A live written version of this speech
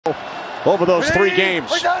over those 3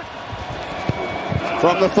 games.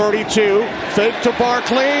 From the 32, fake to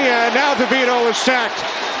Barkley, and now DeVito is sacked.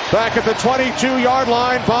 Back at the 22-yard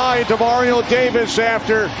line by Demario Davis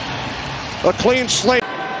after a clean slate.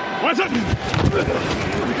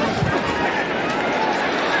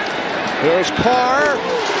 There's Carr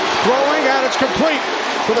throwing, and it's complete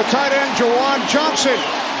to the tight end, Juwan Johnson.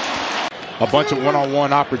 A bunch of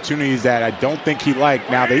one-on-one opportunities that I don't think he liked.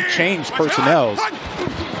 Now they changed personnel.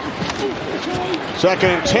 2nd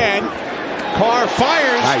and 10. Carr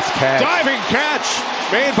fires. Nice catch. Diving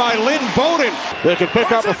catch made by Lynn Bowden. They can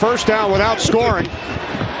pick up a first down without scoring.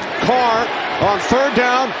 Carr on 3rd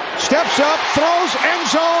down, steps up, throws, end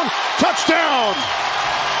zone, touchdown.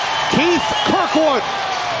 Keith Kirkwood.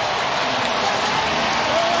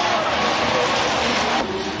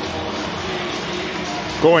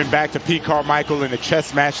 Going back to Pete Carmichael in the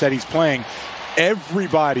chess match that he's playing,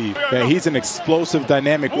 everybody, he's an explosive,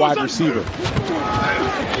 dynamic wide receiver.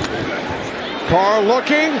 Carr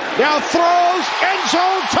looking, now throws, end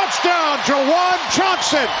zone, touchdown, Juwan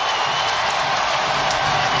Johnson.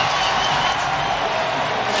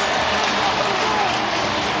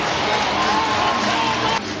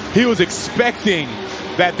 He was expecting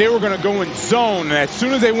that they were going to go in zone, and as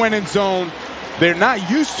soon as they went in zone, they're not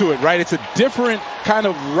used to it, right? It's a different kind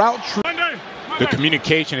of route. The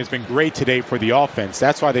communication has been great today for the offense.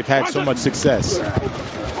 That's why they've had so much success.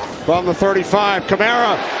 From the 35,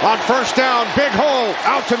 Kamara on 1st down, big hole,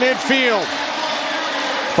 out to midfield.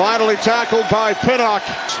 Finally tackled by Pinnock.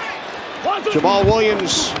 Jamal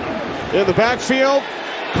Williams in the backfield.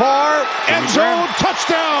 Carr, end zone,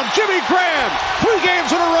 touchdown, Jimmy Graham, 3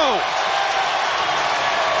 games in a row.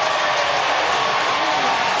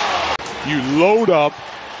 You load up,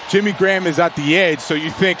 Jimmy Graham is at the edge, so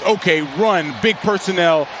you think, okay, run, big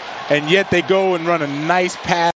personnel, and yet they go and run a nice pass.